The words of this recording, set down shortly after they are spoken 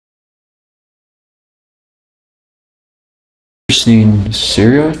Interesting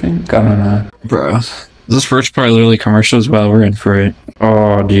cereal, I think? I don't know. Bro, this first part literally commercials, well, we're in for it.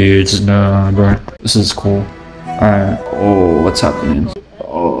 Oh, dudes, no, bro. This is cool. Alright. Oh, what's happening?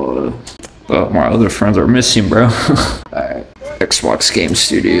 Oh, my other friends are missing, bro. Alright. Xbox Game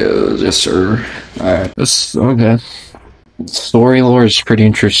Studios, yes, sir. Alright. This, okay. Story lore is pretty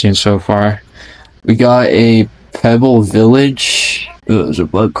interesting so far. We got a Pebble Village. Ooh, there's a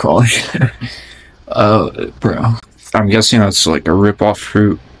bug crawling. Bro. I'm guessing that's like a rip-off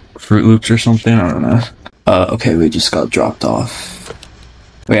Fruit Loops or something. I don't know. Okay, we just got dropped off.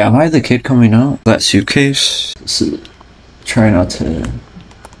 Wait, am I the kid coming out? That suitcase? This is... Try not to...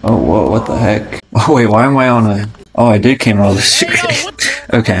 Oh, whoa, what the heck? Oh, wait, why am I on a... Oh, I did came out of the suitcase.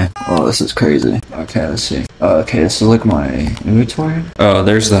 Okay. Oh, this is crazy. Okay, let's see. Okay, this is like my inventory. Oh,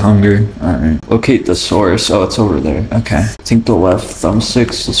 there's the hunger. Alright. Locate the source. Oh, it's over there. Okay. I think the left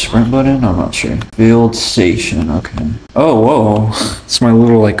thumbstick's the sprint button. I'm not sure. Field station. Okay. Oh, whoa. It's my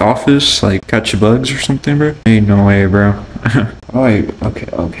little, like, office. Like, catch bugs or something, bro? Ain't no way, bro. Oh, wait. Okay.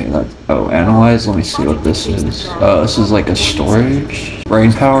 Oh, analyze. Let me see what this is. This is like a storage.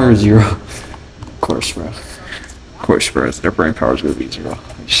 Brain power 0. Of course, bro. Of course, bro, their brain power is gonna be 0.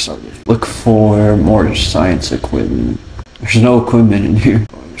 Look for more science equipment. There's no equipment in here.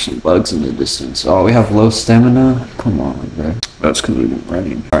 Oh, there's some bugs in the distance. Oh, we have low stamina? Come on, bro. That's because we've been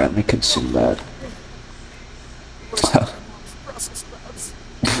running. Alright, let me consume that.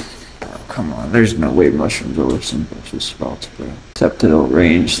 Come on, there's no way mushrooms or some Brussels sprouts, bro. Acceptable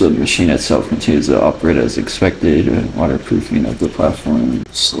range, the machine itself continues to operate as expected. Waterproofing of the platform.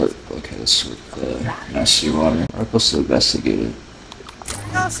 Slurp, okay, let's slurp the nasty water. We're supposed to investigate it.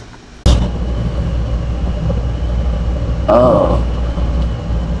 Oh.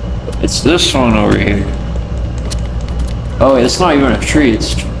 It's this one over here. Oh, it's not even a tree,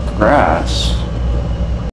 it's grass.